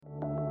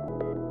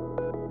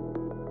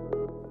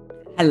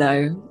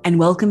Hello, and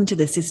welcome to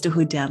the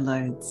Sisterhood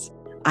Downloads.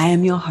 I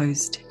am your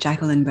host,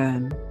 Jacqueline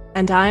Byrne.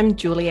 And I'm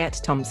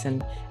Juliet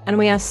Thompson, and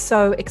we are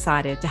so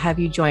excited to have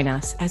you join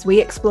us as we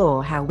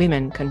explore how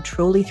women can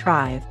truly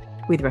thrive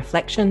with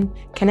reflection,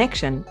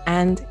 connection,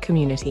 and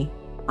community.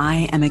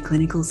 I am a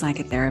clinical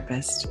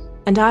psychotherapist.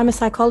 And I'm a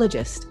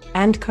psychologist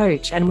and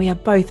coach, and we are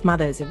both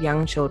mothers of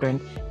young children,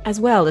 as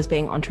well as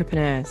being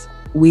entrepreneurs.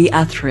 We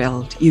are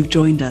thrilled you've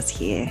joined us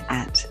here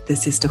at the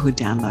Sisterhood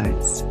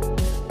Downloads.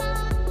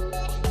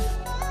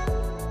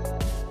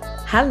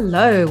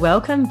 Hello,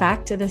 welcome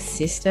back to the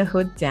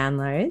Sisterhood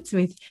Downloads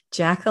with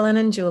Jacqueline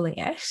and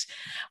Juliet.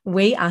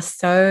 We are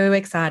so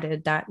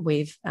excited that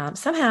we've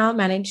somehow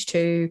managed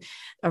to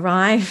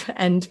arrive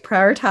and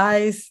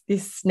prioritize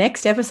this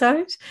next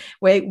episode.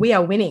 We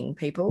are winning,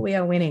 people. We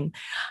are winning.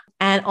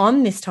 And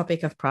on this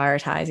topic of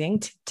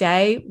prioritizing,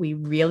 today we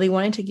really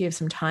wanted to give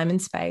some time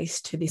and space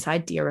to this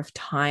idea of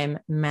time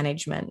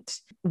management.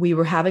 We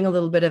were having a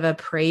little bit of a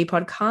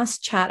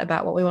pre-podcast chat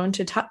about what we wanted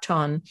to touch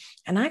on.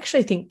 And I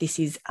actually think this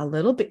is a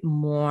little bit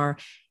more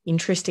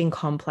interesting,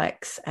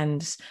 complex,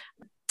 and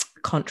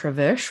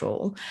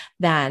controversial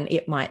than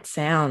it might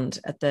sound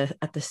at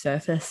the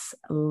surface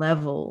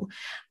level.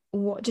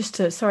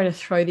 Sorry to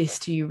throw this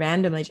to you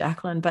randomly,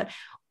 Jacqueline, but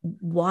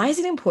why is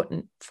it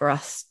important for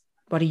us?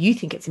 What do you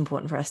think it's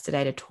important for us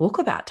today to talk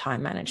about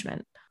time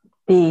management?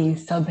 The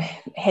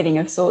subheading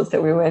of sorts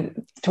that we were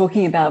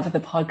talking about for the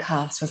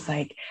podcast was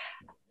like,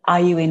 are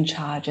you in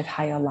charge of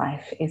how your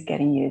life is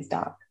getting used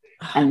up?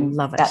 And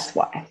love it. That's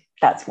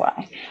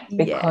why.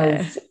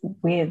 Because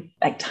we're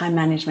like, time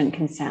management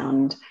can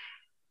sound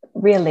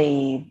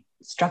really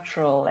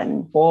structural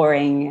and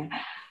boring,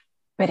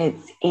 but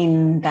it's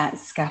in that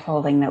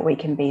scaffolding that we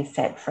can be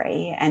set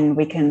free, and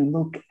we can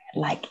look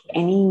like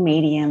any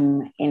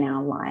medium in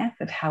our life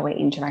of how we're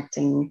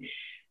interacting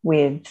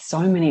with so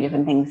many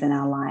different things in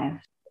our life.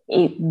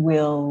 It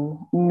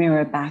will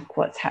mirror back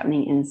what's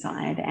happening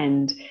inside.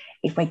 And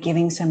if we're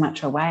giving so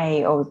much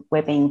away, or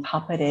we're being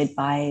puppeted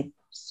by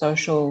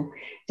social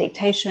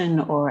dictation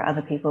or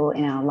other people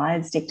in our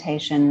lives'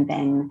 dictation,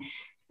 then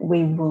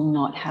we will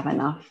not have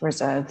enough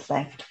reserve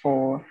left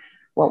for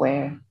what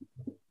we're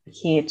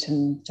here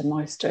to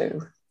most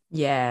do.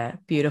 Yeah,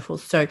 beautiful.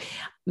 So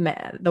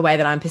the way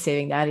that I'm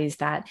perceiving that is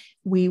that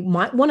we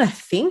might want to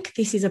think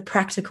this is a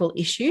practical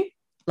issue,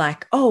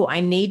 like, oh,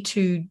 I need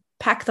to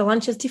pack the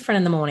lunches different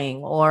in the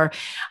morning, or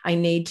I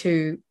need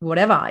to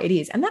whatever it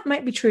is. And that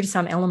might be true to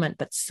some element,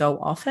 but so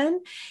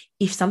often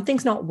if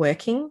something's not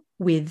working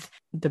with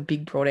the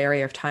big broad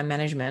area of time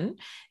management,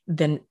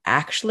 then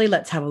actually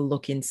let's have a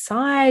look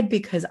inside,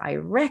 because I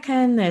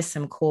reckon there's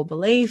some core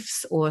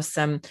beliefs or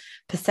some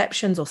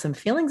perceptions or some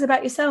feelings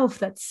about yourself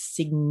that's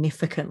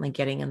significantly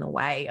getting in the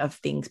way of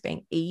things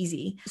being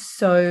easy.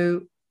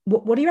 So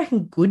what do you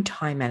reckon good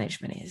time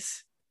management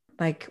is?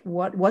 Like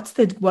what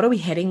are we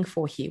heading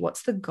for here?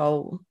 What's the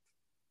goal?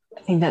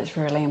 I think that's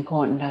really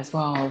important as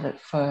well, that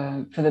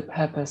for the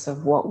purpose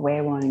of what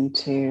we're wanting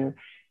to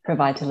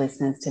provide to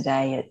listeners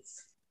today,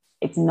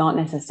 it's not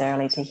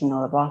necessarily ticking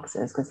all the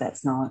boxes, because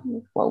that's not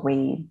what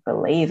we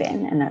believe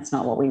in, and that's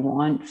not what we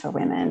want for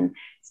women.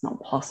 It's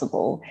not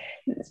possible.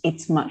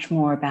 It's much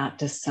more about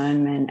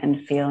discernment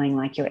and feeling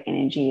like your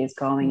energy is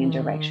going in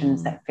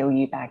directions that fill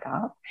you back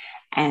up.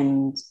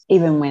 And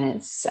even when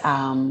it's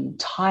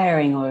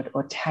tiring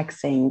or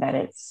taxing, that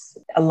it's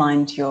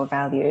aligned to your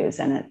values,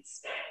 and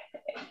it's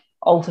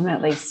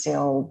ultimately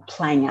still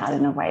playing out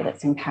in a way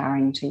that's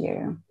empowering to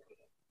you.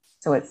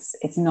 So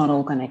it's not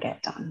all going to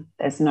get done.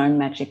 There's no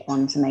magic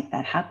wand to make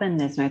that happen.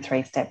 There's no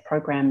 3-step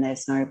program.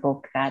 There's no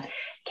book that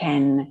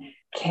can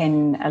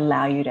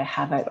allow you to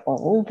have it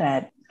all.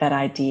 That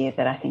idea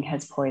that I think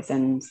has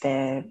poisoned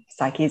the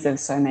psyches of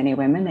so many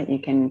women, that you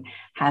can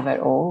have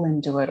it all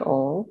and do it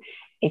all.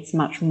 It's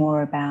much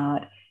more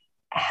about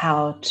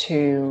how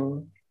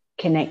to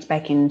connect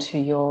back into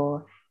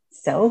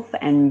yourself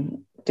and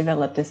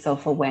develop the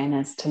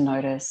self-awareness to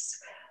notice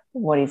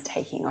what is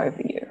taking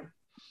over you.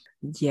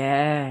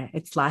 Yeah,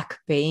 it's like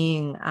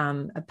being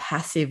a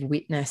passive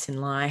witness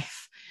in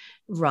life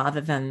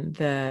rather than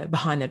the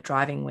behind the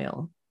driving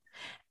wheel.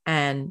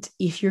 And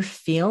if you're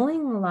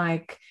feeling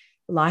like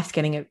life's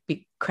getting a bit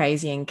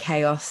crazy and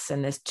chaos,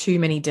 and there's too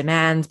many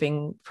demands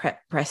being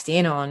pressed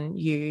in on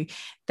you,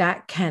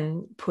 that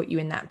can put you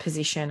in that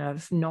position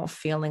of not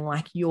feeling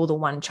like you're the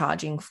one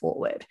charging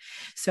forward.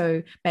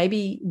 So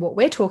maybe what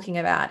we're talking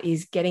about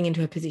is getting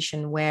into a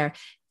position where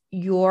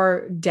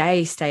your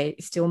day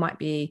still might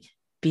be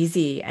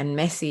busy and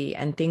messy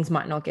and things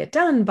might not get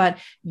done, but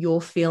you're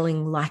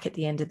feeling like at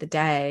the end of the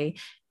day,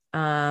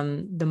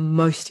 the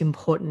most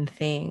important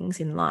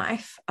things in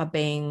life are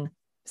being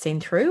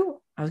seen through.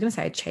 I was going to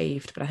say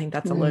achieved, but I think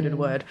that's a loaded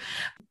word.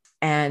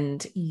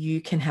 And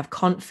you can have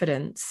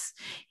confidence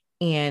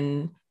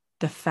in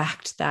the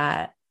fact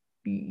that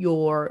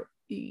your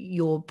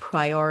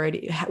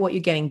priority, what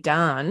you're getting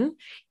done,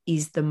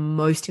 is the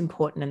most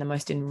important and the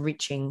most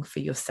enriching for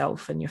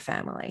yourself and your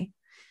family.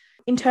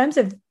 In terms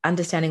of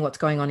understanding what's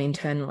going on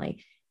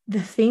internally,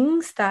 the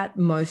things that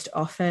most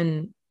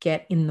often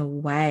get in the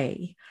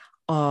way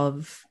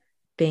of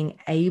being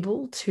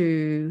able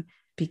to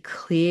be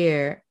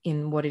clear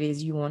in what it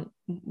is you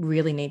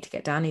really need to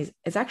get done is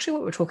actually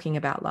what we were talking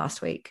about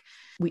last week,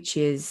 which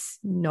is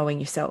knowing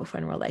yourself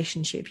and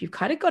relationship. You've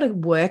kind of got to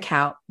work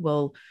out,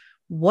 well,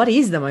 what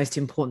is the most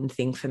important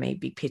thing for me,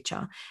 big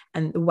picture?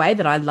 And the way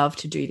that I love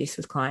to do this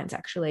with clients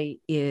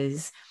actually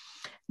is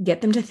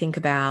get them to think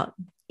about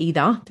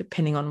either,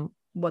 depending on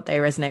what they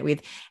resonate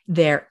with,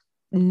 their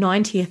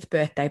 90th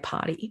birthday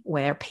party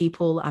where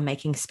people are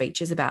making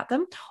speeches about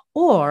them,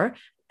 or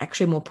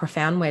actually a more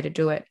profound way to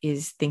do it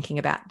is thinking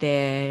about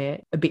their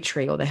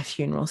obituary or their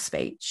funeral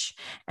speech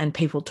and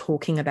people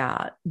talking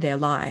about their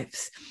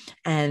lives.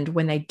 And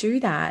when they do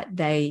that,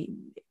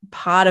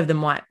 part of them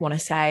might want to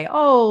say,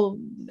 oh,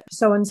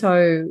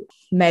 so-and-so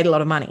made a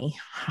lot of money,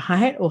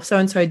 right? Or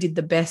so-and-so did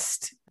the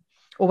best,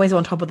 always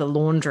on top of the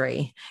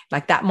laundry.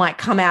 Like that might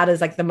come out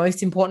as like the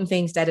most important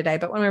things day to day.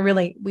 But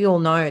when we all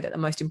know that the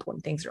most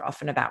important things are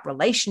often about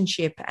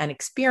relationship and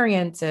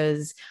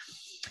experiences.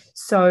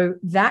 So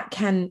that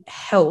can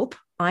help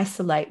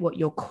isolate what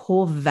your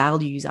core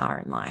values are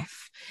in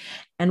life.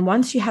 And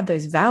once you have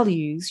those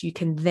values, you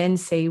can then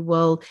see,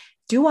 well,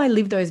 do I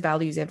live those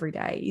values every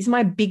day? Is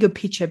my bigger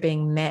picture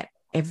being met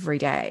every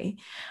day?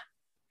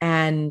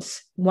 And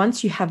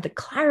once you have the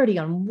clarity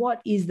on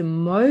what is the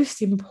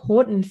most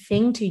important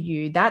thing to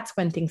you, that's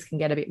when things can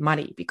get a bit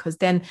muddy, because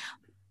then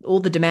all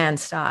the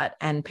demands start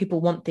and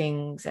people want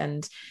things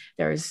and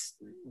there's,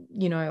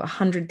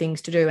 100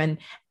 things to do.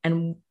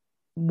 And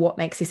what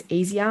makes this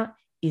easier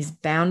is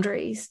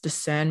boundaries,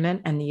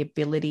 discernment, and the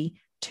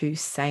ability to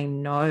say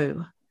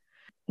no.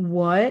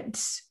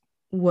 What's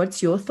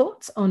your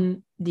thoughts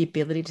on the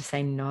ability to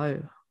say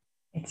no?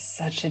 It's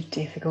such a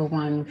difficult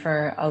one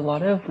for a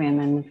lot of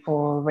women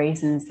for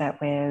reasons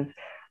that we've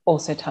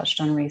also touched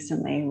on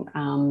recently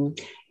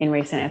in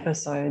recent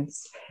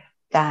episodes,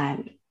 that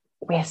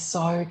we're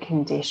so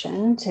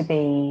conditioned to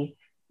be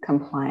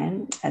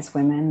compliant as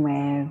women,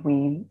 where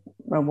we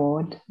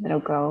reward little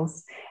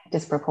girls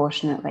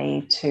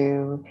disproportionately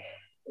to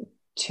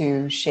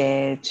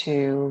share,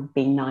 to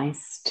be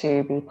nice,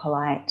 to be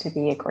polite, to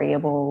be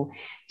agreeable,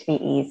 to be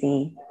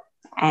easy.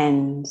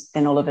 And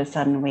then all of a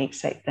sudden we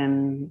expect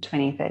them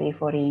 20, 30,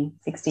 40,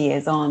 60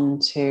 years on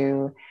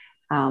to,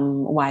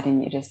 why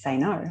didn't you just say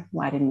no?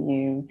 Why didn't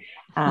you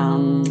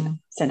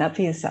stand up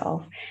for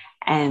yourself?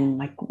 And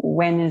like,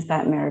 when is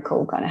that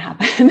miracle going to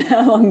happen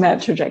along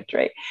that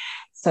trajectory?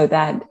 So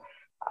that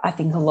I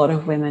think a lot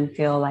of women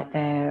feel like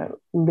they're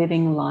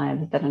living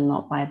lives that are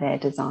not by their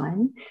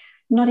design,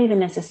 not even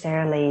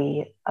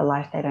necessarily a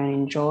life they don't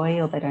enjoy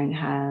or they don't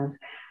have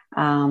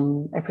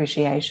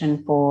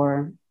appreciation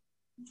for,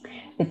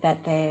 but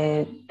that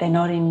they're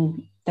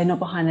not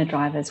behind the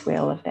driver's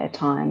wheel of their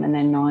time, and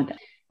they're not,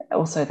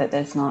 also that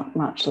there's not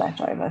much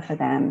left over for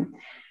them.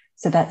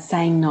 So that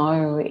saying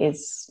no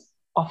is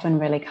often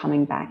really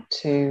coming back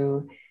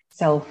to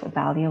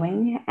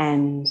self-valuing,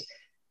 and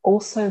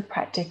also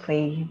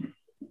practically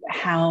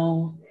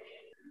how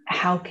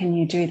can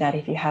you do that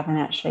if you haven't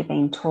actually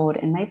been taught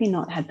and maybe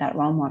not had that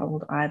role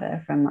modeled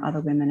either from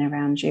other women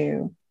around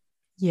you?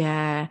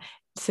 Yeah.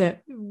 So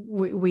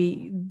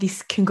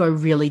this can go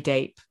really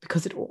deep,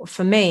 because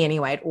for me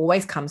anyway, it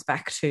always comes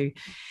back to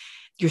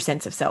your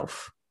sense of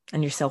self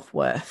and your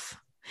self-worth.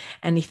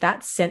 And if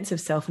that sense of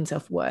self and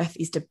self-worth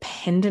is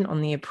dependent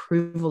on the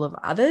approval of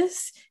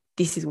others,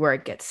 this is where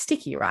it gets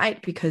sticky,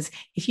 right? Because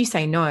if you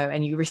say no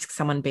and you risk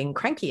someone being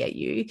cranky at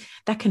you,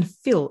 that can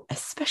feel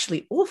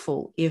especially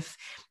awful if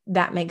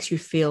that makes you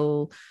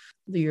feel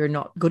you're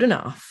not good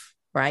enough,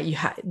 right?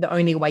 The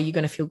only way you're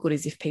going to feel good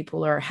is if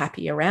people are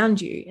happy around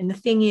you. And the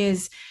thing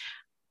is,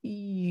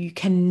 you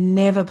can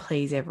never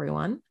please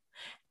everyone.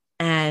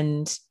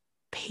 And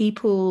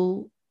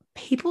people's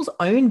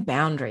own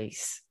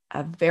boundaries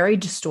are very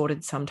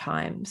distorted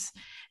sometimes,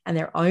 and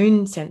their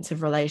own sense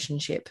of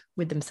relationship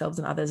with themselves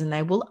and others, and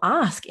they will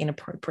ask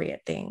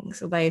inappropriate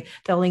things, or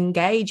they'll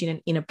engage in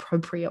an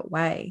inappropriate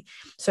way.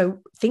 So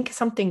think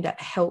something that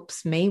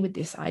helps me with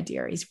this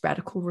idea is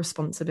radical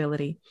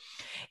responsibility.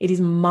 It is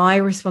my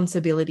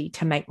responsibility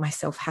to make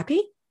myself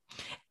happy.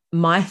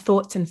 My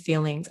thoughts and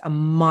feelings are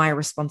my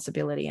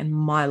responsibility and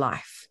my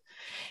life,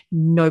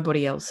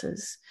 nobody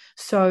else's.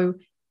 So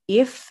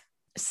if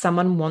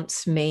someone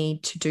wants me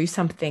to do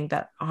something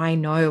that I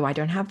know I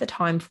don't have the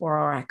time for,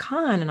 or I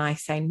can't, and I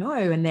say no,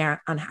 and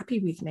they're unhappy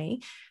with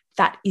me,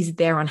 that is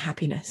their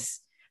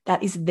unhappiness.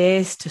 That is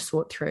theirs to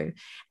sort through.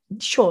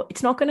 Sure,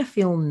 it's not going to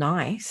feel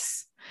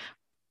nice,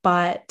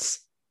 but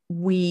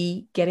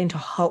we get into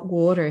hot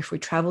water if we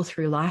travel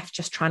through life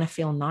just trying to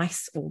feel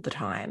nice all the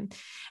time.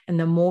 And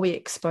the more we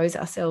expose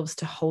ourselves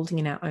to holding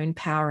in our own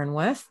power and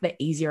worth, the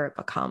easier it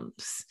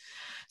becomes.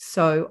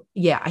 So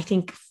yeah, I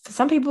think for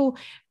some people,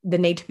 the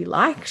need to be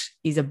liked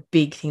is a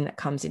big thing that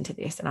comes into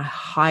this. And I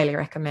highly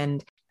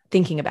recommend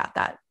thinking about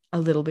that a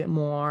little bit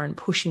more and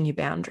pushing your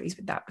boundaries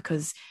with that,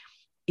 because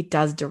it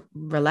does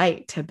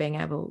relate to being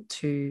able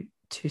to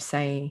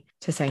say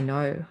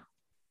no.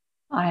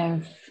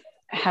 I've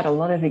had a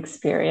lot of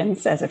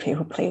experience as a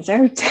people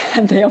pleaser,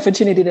 and the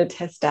opportunity to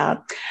test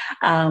out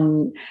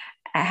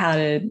how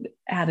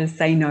to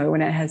say no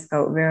when it has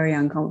felt very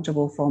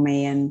uncomfortable for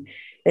me. And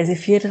there's a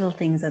few little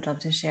things I'd love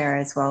to share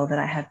as well that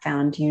I have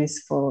found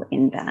useful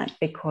in that,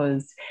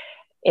 because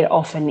it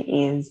often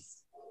is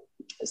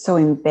so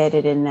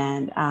embedded in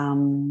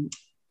that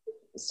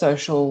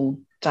social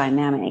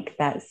dynamic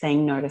that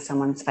saying no to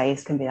someone's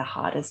face can be the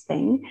hardest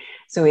thing.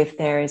 So if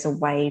there is a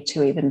way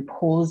to even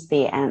pause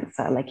the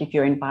answer, like if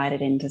you're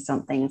invited into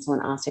something and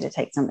someone asks you to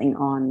take something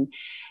on,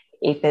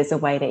 if there's a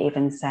way to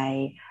even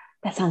say,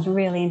 that sounds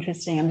really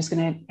interesting, I'm just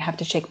going to have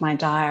to check my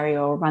diary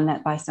or run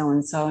that by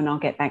so-and-so and I'll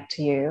get back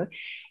to you.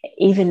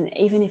 Even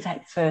if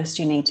at first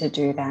you need to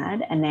do that,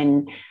 and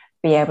then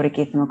be able to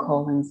give them a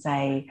call and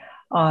say,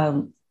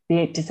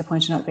 be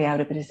disappointed not to be able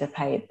to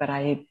participate, but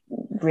I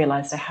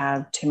realized I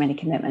have too many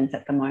commitments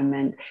at the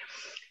moment.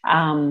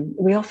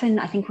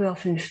 I think we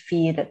often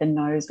fear that the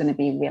no is going to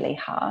be really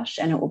harsh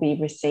and it will be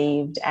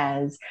received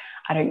as,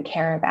 I don't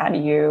care about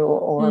you,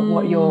 or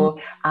what you're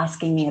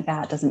asking me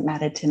about doesn't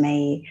matter to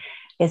me.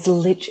 It's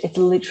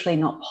literally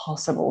not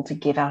possible to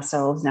give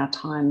ourselves our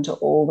time to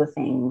all the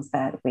things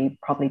that we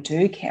probably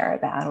do care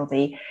about, or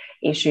the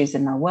issues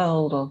in the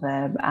world, or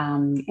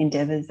the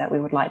endeavors that we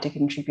would like to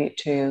contribute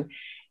to.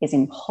 Is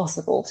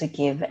impossible to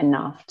give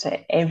enough to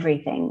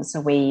everything.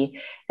 So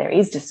there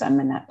is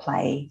discernment at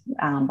play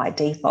by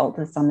default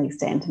to some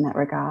extent in that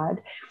regard.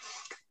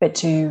 But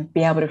to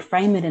be able to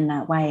frame it in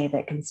that way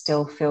that can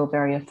still feel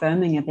very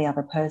affirming of the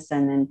other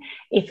person, and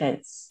if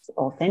it's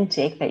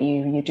authentic that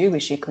you do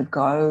wish you could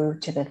go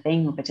to the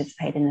thing or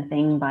participate in the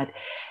thing, but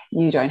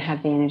you don't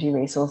have the energy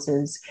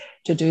resources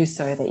to do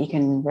so, that you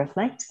can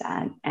reflect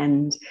that.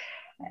 And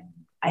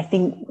I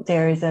think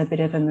there is a bit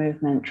of a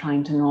movement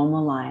trying to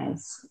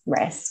normalize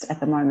rest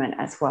at the moment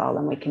as well.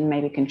 And we can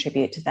maybe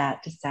contribute to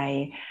that, to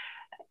say,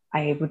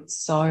 I would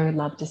so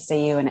love to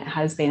see you, and it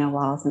has been a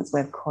while since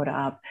we've caught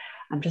up.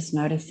 I'm just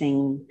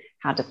noticing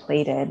how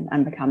depleted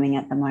I'm becoming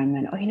at the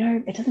moment. Or,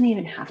 it doesn't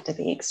even have to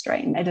be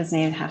extreme. It doesn't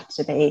even have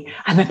to be,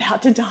 I'm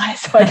about to die,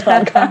 so I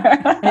can't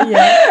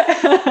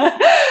go.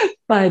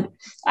 But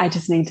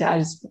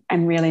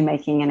I'm really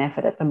making an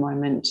effort at the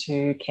moment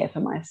to care for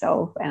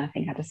myself. And I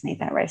think I just need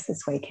that rest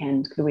this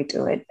weekend. Could we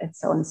do it at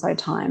so-and-so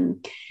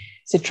time?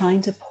 So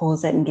trying to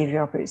pause it and give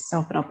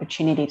yourself an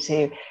opportunity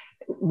to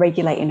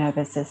regulate your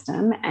nervous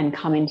system and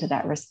come into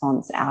that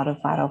response out of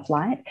fight or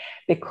flight,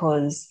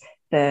 because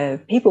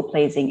the people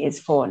pleasing is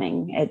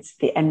fawning. It's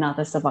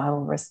another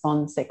survival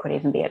response. It could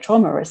even be a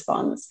trauma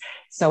response.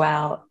 So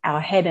our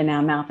head and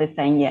our mouth is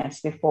saying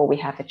yes before we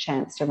have a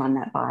chance to run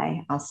that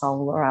by our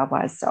soul or our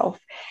wise self.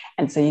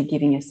 And so you're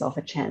giving yourself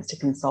a chance to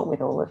consult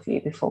with all of you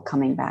before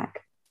coming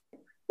back.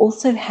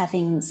 Also,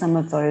 having some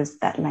of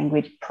that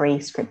language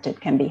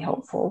pre-scripted can be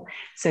helpful.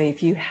 So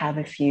if you have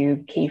a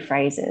few key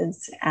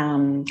phrases,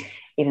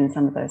 even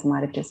some of those I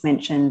might have just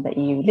mentioned, that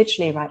you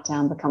literally write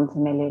down, become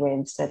familiar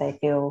with, so they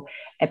feel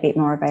a bit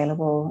more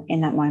available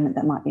in that moment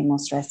that might be more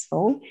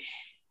stressful.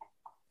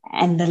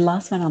 And the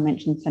last one I'll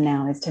mention for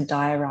now is to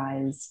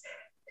diarize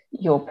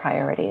your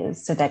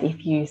priorities, so that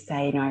if you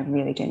say, I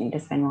really do need to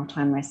spend more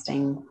time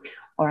resting,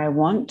 or I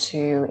want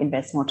to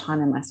invest more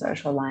time in my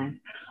social life,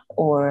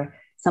 or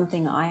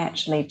something I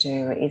actually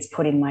do is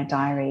put in my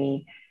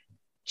diary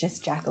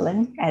just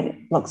Jacqueline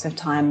at blocks of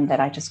time that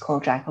I just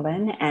call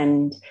Jacqueline.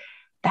 And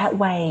that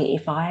way,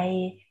 if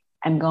I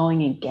am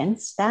going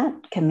against that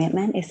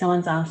commitment, if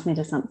someone's asked me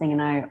to something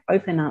and I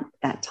open up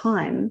that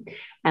time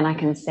and I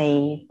can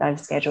see I've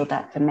scheduled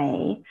that for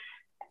me,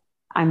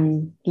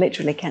 I'm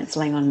literally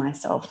cancelling on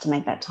myself to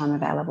make that time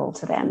available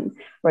to them.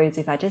 Whereas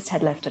if I just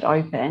had left it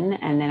open,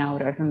 and then I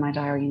would open my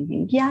diary and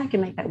think, I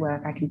can make that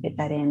work, I can fit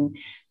that in.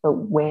 But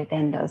where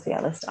then does the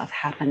other stuff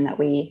happen that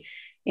we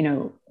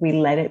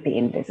let it be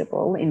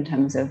invisible in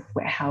terms of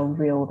how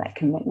real that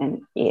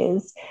commitment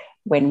is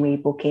when we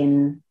book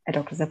in a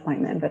doctor's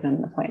appointment, but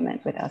an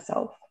appointment with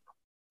ourselves.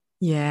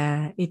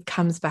 Yeah, it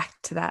comes back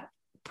to that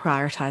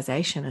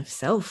prioritization of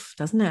self,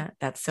 doesn't it?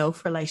 That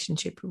self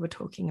relationship we were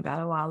talking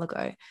about a while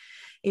ago.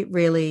 It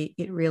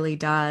really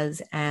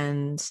does.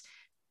 And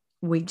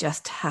we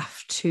just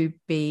have to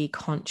be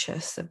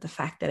conscious of the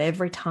fact that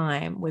every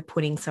time we're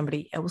putting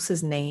somebody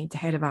else's needs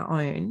ahead of our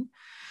own,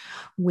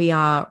 we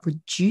are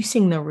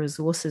reducing the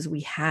resources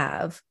we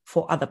have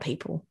for other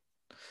people.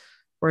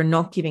 We're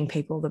not giving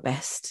people the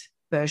best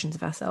versions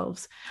of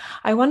ourselves.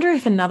 I wonder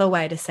if another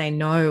way to say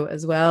no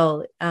as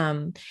well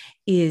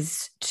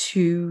is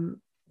to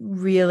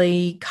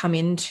really come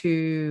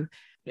into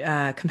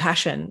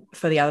compassion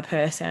for the other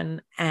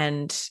person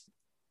and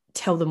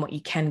tell them what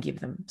you can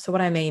give them. So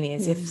what I mean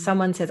is if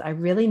someone says, I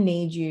really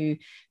need you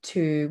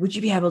to, would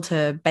you be able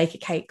to bake a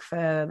cake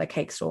for the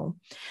cake stall?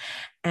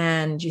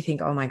 And you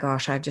think, oh my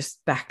gosh, I've just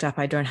backed up.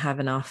 I don't have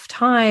enough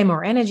time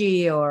or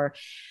energy or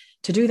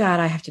to do that.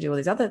 I have to do all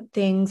these other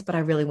things, but I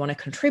really want to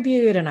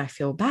contribute. And I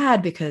feel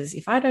bad because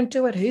if I don't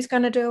do it, who's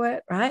going to do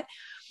it? Right.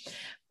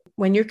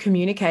 When you're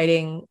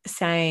communicating,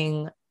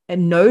 saying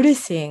and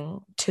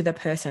noticing to the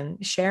person,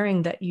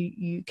 sharing that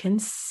you can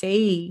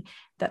see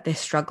that they're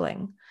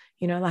struggling,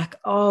 like,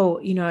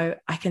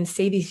 I can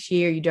see this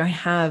year you don't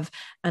have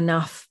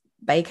enough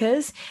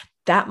bakers.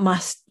 that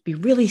must be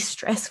really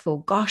stressful.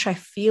 Gosh, I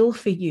feel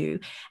for you.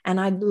 And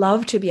I'd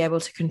love to be able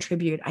to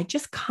contribute. I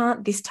just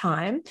can't this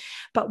time.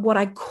 But what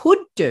I could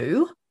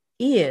do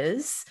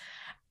is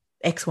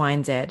X, Y,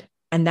 and Z.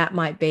 And that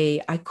might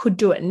be, I could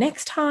do it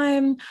next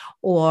time,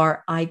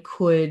 or I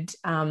could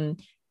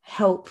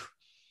help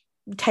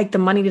take the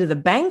money to the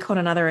bank on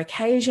another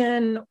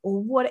occasion,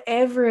 or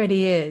whatever it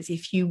is.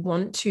 If you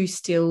want to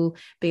still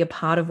be a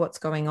part of what's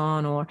going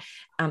on, or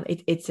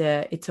it's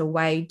a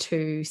way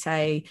to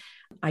say,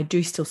 I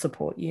do still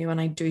support you and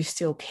I do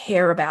still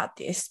care about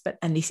this,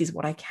 and this is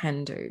what I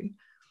can do.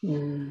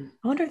 I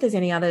wonder if there's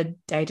any other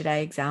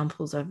day-to-day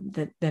examples of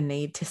the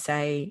need to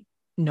say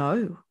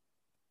no.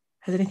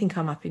 Has anything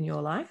come up in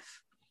your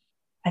life?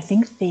 I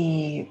think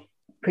the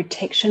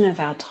protection of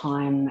our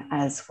time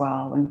as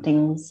well,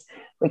 when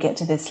we get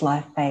to this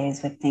life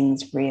phase where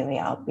things really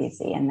are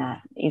busy, and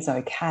that is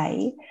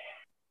okay,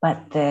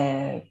 but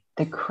the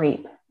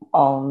creep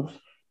of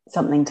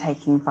something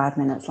taking 5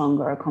 minutes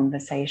longer, a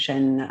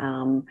conversation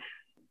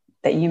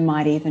that you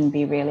might even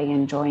be really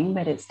enjoying,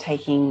 but it's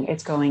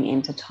going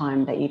into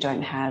time that you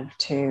don't have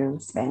to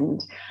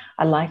spend.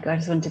 I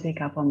just want to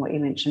pick up on what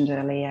you mentioned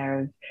earlier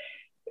of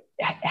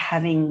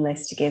having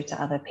less to give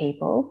to other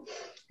people,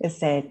 is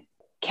that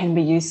can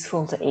be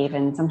useful to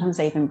sometimes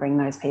even bring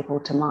those people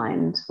to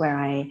mind, where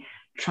I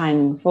try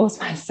and force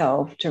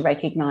myself to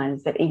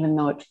recognize that even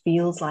though it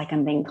feels like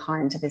I'm being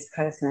kind to this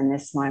person in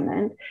this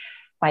moment,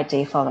 by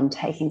default, I'm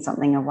taking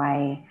something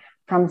away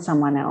from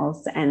someone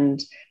else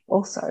and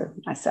also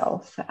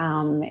myself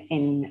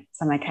in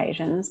some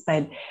occasions.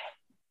 But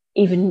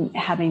even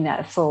having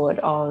that thought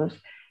of,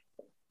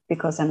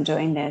 because I'm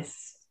doing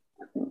this,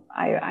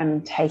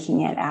 I'm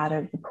taking it out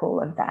of the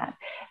pool of that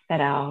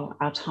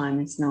our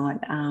time is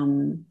not,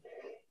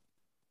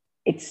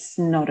 it's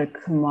not a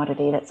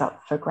commodity that's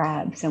up for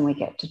grabs, and we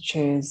get to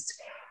choose.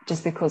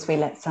 Just because we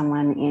let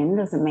someone in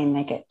doesn't mean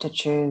they get to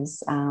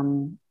choose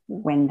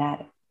when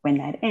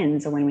that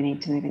ends, or when we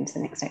need to move into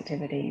the next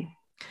activity.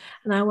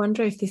 And I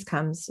wonder if this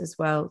comes as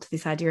well to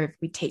this idea of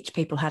we teach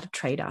people how to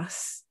treat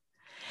us.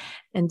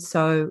 And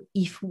so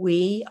if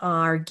we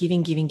are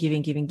giving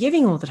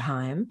all the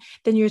time,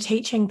 then you're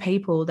teaching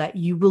people that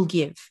you will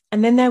give,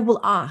 and then they will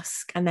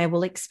ask and they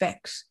will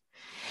expect.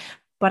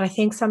 But I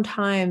think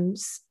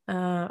sometimes,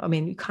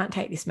 you can't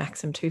take this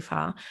maxim too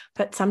far,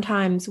 but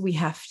sometimes we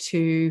have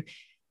to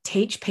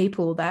teach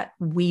people that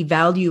we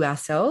value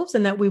ourselves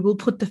and that we will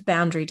put the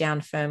boundary down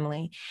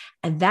firmly.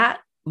 And that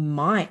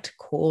might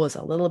cause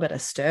a little bit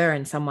of stir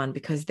in someone,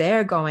 because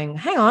they're going,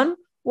 hang on,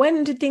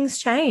 when did things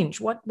change?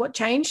 What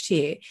changed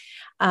here?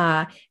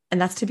 And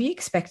that's to be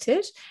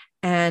expected.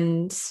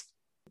 And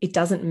it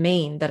doesn't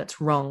mean that it's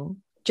wrong.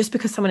 Just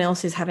because someone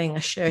else is having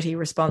a shirty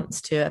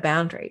response to a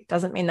boundary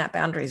doesn't mean that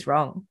boundary is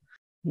wrong.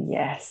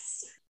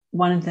 Yes.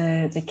 One of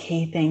the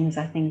key things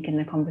I think in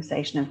the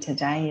conversation of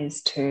today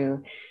is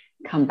to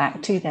come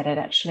back to that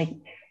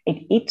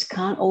it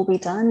can't all be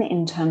done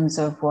in terms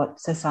of what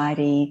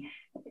society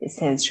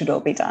says should all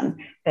be done.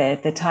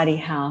 The tidy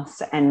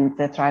house and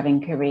the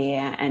thriving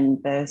career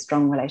and the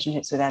strong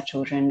relationships with our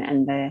children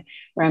and the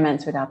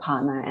romance with our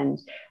partner, and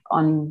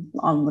on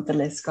what the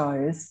list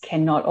goes,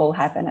 cannot all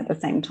happen at the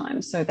same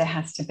time. So there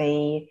has to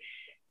be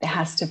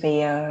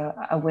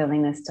a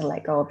willingness to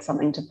let go of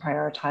something to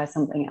prioritize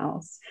something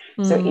else.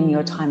 So in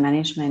your time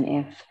management,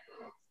 if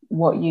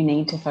what you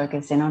need to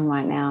focus in on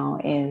right now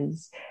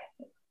is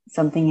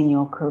something in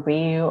your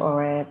career,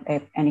 or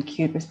an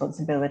acute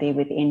responsibility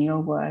within your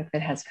work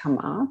that has come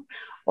up,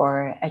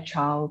 or a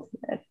child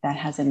that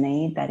has a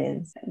need that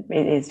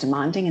is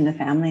demanding in the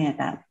family at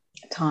that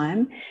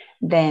time,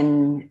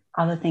 then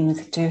other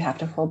things do have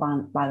to fall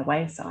by the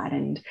wayside,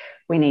 and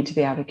we need to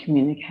be able to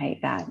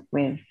communicate that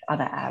with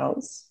other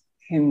adults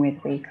whom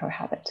with we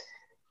cohabit.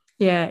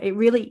 Yeah, it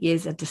really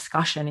is a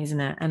discussion,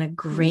 isn't it? An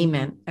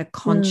agreement, a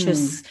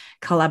conscious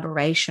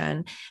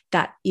collaboration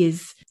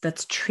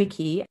that's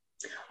tricky.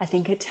 I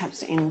think it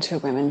taps into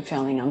women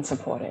feeling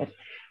unsupported.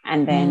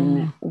 And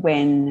then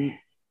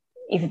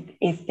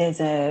if there's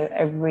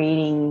a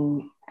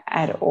reading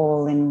at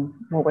all in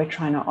what we're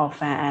trying to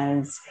offer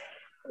as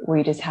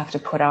we just have to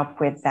put up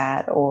with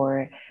that,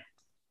 or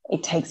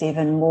it takes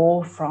even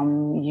more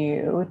from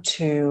you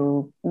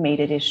to meet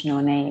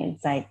additional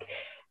needs, like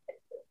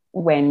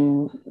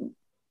when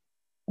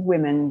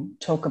women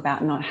talk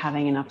about not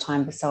having enough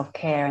time for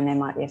self-care, and there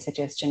might be a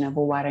suggestion of,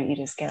 well, why don't you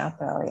just get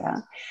up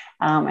earlier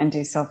and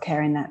do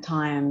self-care in that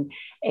time?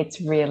 It's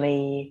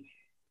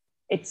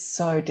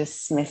so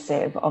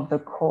dismissive of the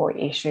core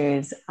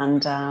issues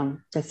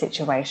under the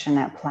situation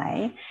at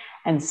play.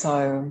 And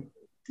so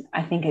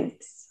I think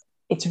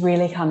it's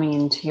really coming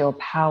into your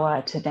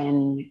power to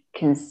then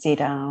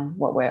consider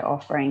what we're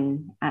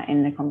offering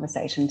in the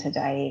conversation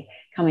today,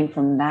 coming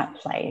from that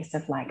place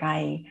of like,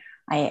 I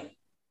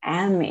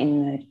am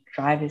in the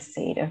driver's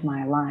seat of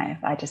my life.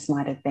 I just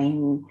might have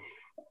been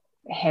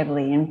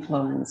heavily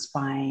influenced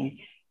by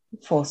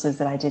forces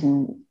that I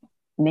didn't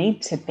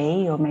need to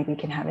be, or maybe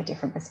can have a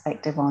different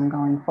perspective on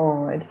going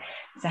forward.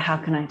 So how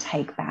can I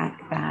take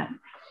back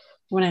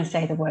when I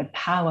say the word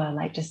power,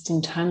 like just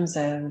in terms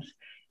of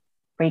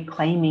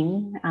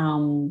reclaiming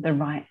the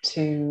right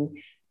to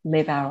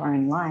live our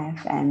own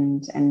life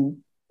and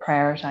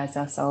prioritize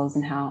ourselves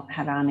and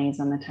have our needs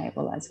on the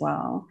table as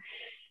well.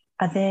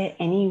 Are there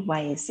any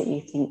ways that you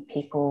think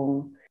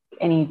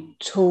any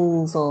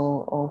tools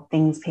or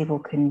things people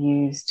can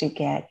use to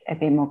get a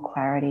bit more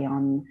clarity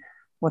on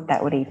what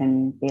that would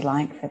even be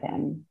like for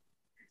them?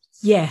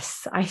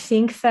 Yes, I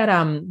think that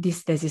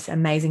there's this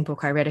amazing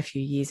book I read a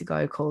few years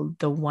ago called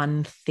The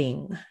One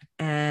Thing,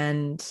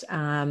 and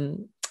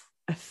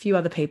a few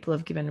other people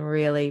have given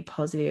really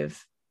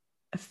positive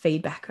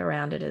feedback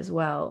around it as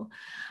well.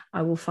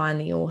 I will find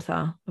the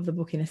author of the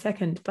book in a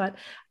second, but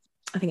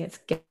I think it's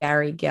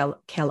Gary Keller,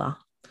 Keller.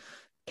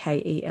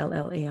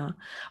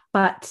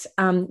 But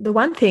the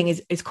one thing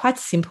is quite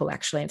simple,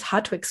 actually. It's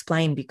hard to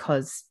explain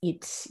because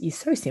it is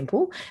so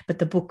simple, but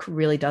the book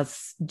really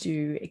does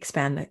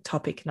expand the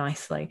topic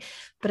nicely.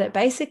 But it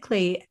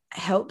basically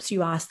helps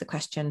you ask the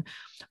question,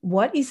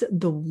 what is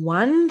the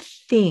one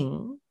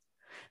thing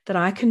that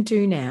I can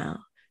do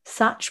now,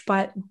 such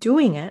by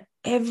doing it,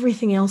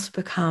 everything else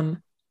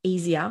become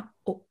easier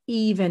or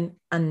even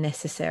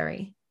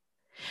unnecessary?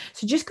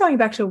 So just going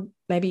back to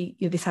maybe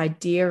this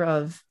idea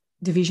of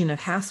division of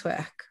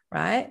housework,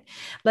 right?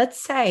 Let's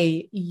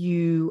say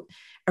you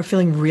are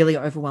feeling really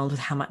overwhelmed with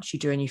how much you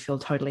do and you feel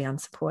totally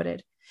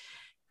unsupported.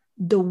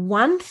 The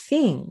one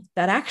thing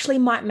that actually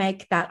might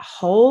make that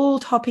whole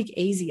topic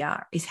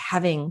easier is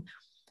having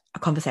a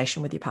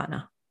conversation with your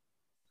partner.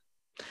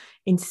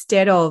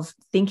 Instead of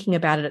thinking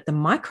about it at the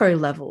micro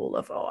level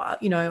of,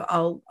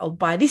 I'll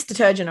buy this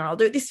detergent or I'll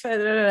do this.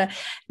 The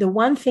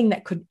one thing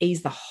that could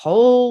ease the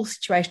whole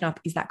situation up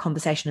is that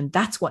conversation. And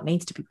that's what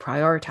needs to be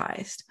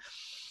prioritized.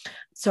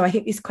 So I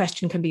think this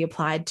question can be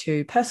applied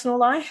to personal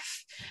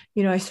life.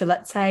 So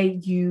let's say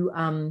you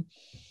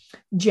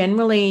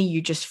generally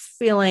you're just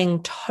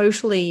feeling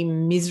totally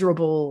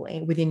miserable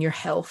within your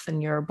health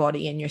and your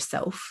body and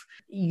yourself.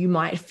 You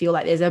might feel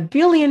like there's a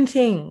billion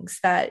things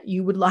that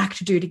you would like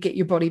to do to get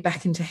your body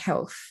back into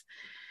health.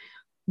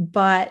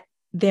 But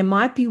there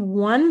might be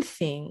one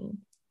thing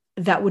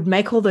that would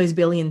make all those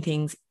billion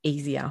things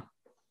easier.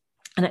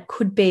 And it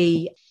could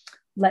be,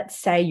 let's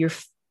say your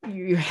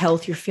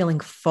health, you're feeling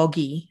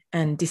foggy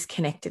and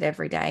disconnected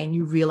every day, and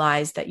you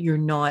realize that you're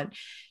not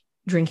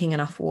drinking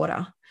enough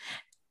water.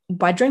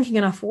 By drinking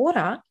enough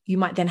water, you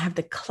might then have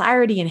the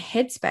clarity and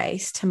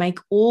headspace to make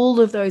all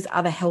of those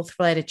other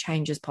health-related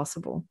changes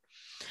possible.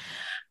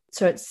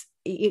 So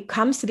it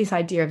comes to this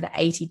idea of the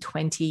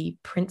 80-20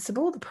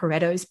 principle, the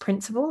Pareto's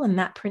principle, and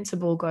that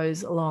principle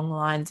goes along the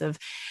lines of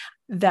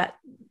that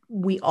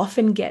we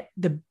often get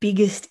the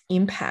biggest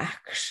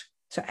impact.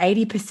 So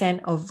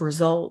 80% of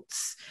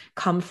results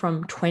come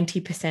from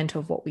 20%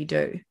 of what we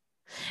do.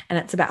 And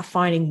it's about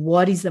finding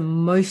what is the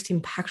most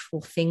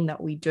impactful thing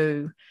that we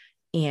do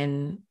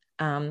in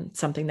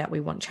something that we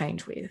want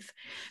change with.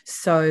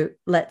 So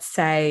let's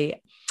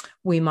say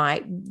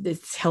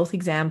this health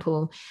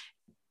example,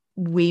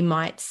 we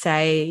might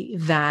say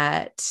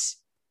that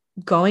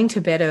going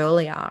to bed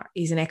earlier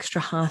is an extra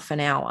half an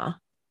hour.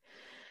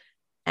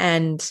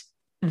 And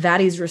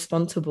that is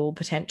responsible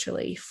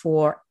potentially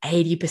for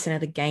 80%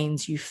 of the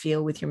gains you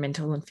feel with your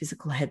mental and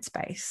physical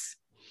headspace.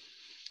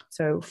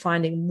 So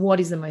finding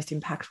what is the most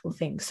impactful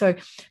thing. So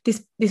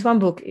this one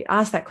book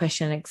asks that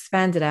question and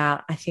expands it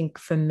out. I think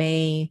for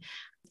me,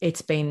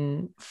 it's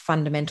been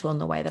fundamental in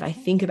the way that I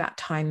think about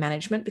time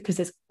management, because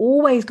there's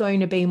always going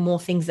to be more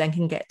things than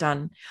can get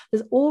done.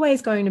 There's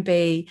always going to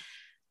be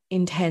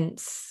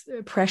intense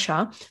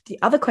pressure. The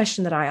other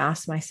question that I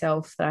asked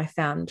myself that I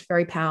found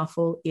very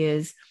powerful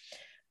is,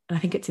 and I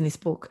think it's in this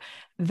book,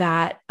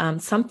 that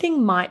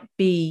something might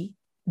be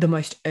the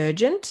most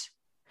urgent,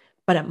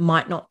 but it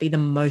might not be the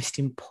most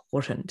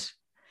important.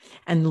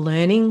 And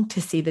learning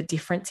to see the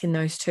difference in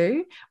those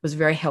two was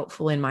very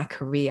helpful in my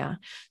career.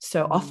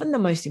 So often the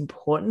most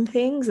important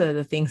things are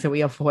the things that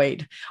we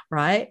avoid,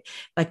 right?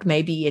 Like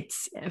maybe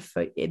it's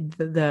for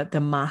the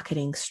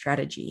marketing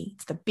strategy.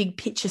 It's the big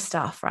picture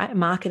stuff, right?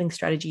 Marketing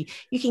strategy.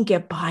 You can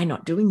get by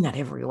not doing that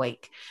every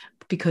week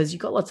because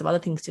you've got lots of other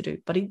things to do,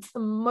 but it's the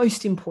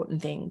most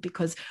important thing,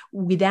 because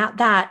without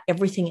that,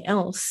 everything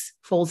else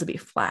falls a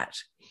bit flat.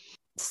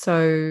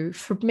 So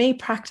for me,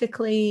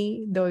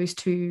 practically, those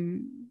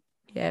two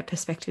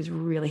perspectives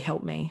really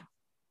help me.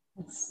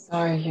 It's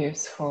so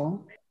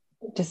useful.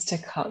 Just to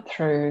cut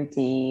through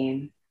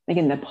the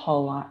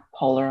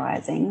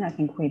polarizing, I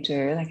think we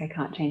do. Like, I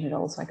can't change it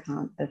all, so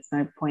there's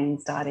no point in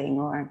starting,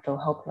 or I feel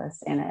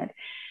helpless in it.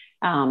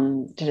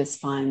 To just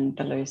find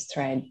the loose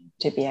thread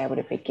to be able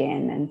to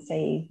begin and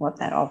see what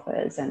that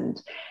offers. And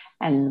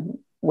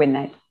when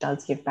that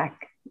does give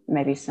back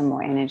maybe some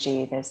more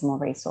energy, there's more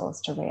resource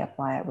to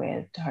reapply it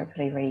with, to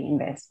hopefully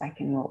reinvest back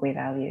in what we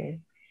value.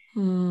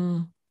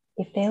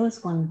 If there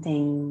was one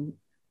thing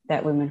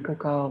that women could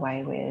go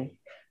away with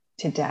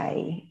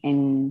today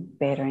in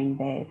bettering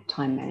their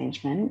time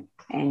management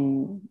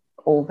and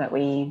all that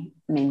we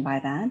mean by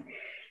that,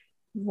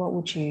 what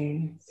would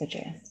you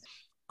suggest?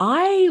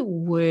 I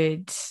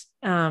would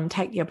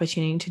take the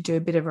opportunity to do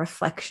a bit of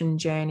reflection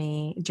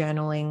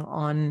journaling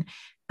on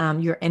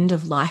your end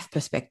of life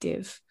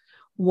perspective.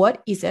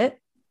 What is it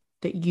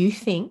that you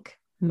think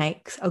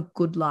makes a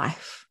good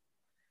life?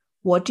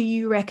 What do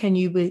you reckon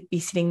you would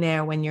be sitting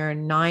there when you're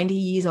 90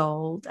 years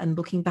old and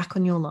looking back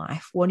on your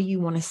life? What do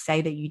you want to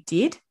say that you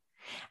did?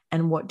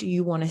 And what do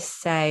you want to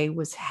say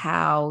was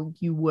how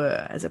you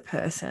were as a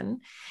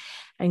person?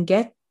 And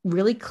get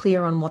really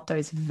clear on what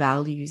those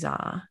values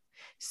are.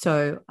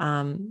 So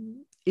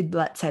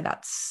let's say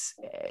that's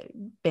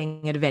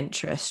being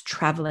adventurous,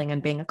 traveling,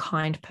 and being a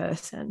kind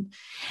person.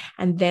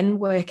 And then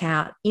work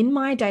out, in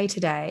my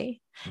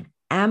day-to-day,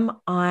 am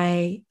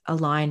I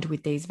aligned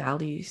with these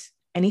values?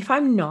 And if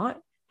I'm not,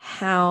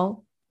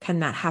 how can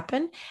that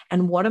happen?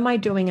 And what am I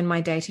doing in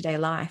my day-to-day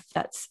life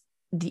that's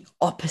the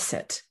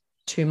opposite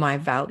to my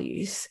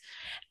values?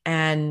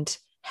 And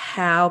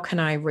how can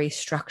I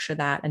restructure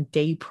that and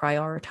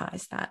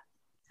deprioritize that?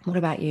 What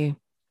about you?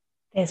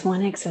 There's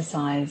one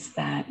exercise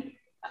that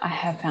I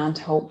have found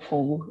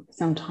helpful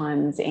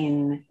sometimes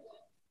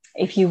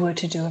if you were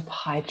to do a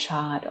pie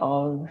chart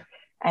of,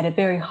 at a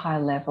very high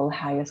level,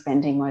 how you're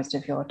spending most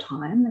of your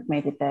time.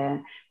 Maybe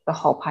the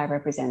whole pie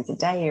represents a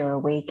day or a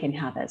week and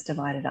how that's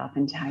divided up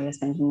into how you're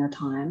spending your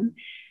time.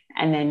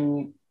 And then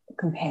you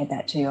compare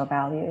that to your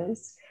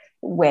values,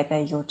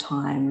 whether your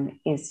time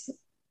is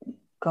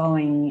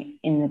going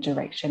in the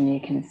direction you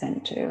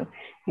consent to.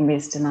 And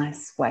it's a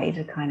nice way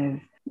to kind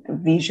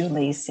of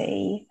visually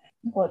see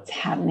what's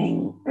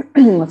happening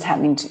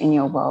in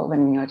your world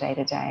and in your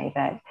day-to-day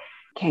that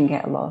can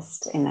get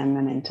lost in that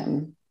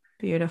momentum.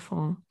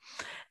 Beautiful.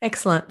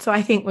 Excellent. So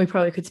I think we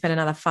probably could spend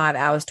another 5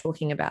 hours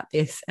talking about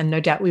this, and no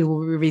doubt we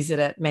will revisit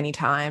it many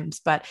times,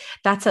 but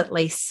that's at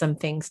least some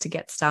things to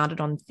get started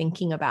on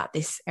thinking about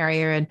this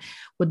area, and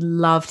would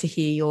love to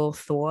hear your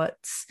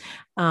thoughts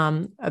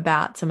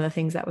about some of the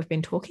things that we've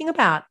been talking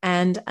about.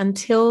 And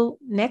until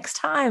next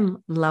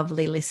time,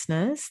 lovely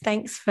listeners,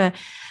 thanks for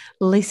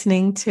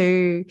listening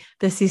to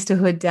the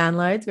Sisterhood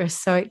Downloads. We're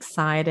so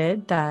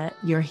excited that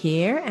you're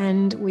here,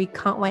 and we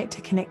can't wait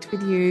to connect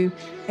with you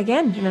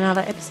again in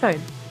another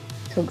episode.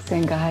 Talk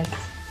soon,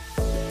 guys.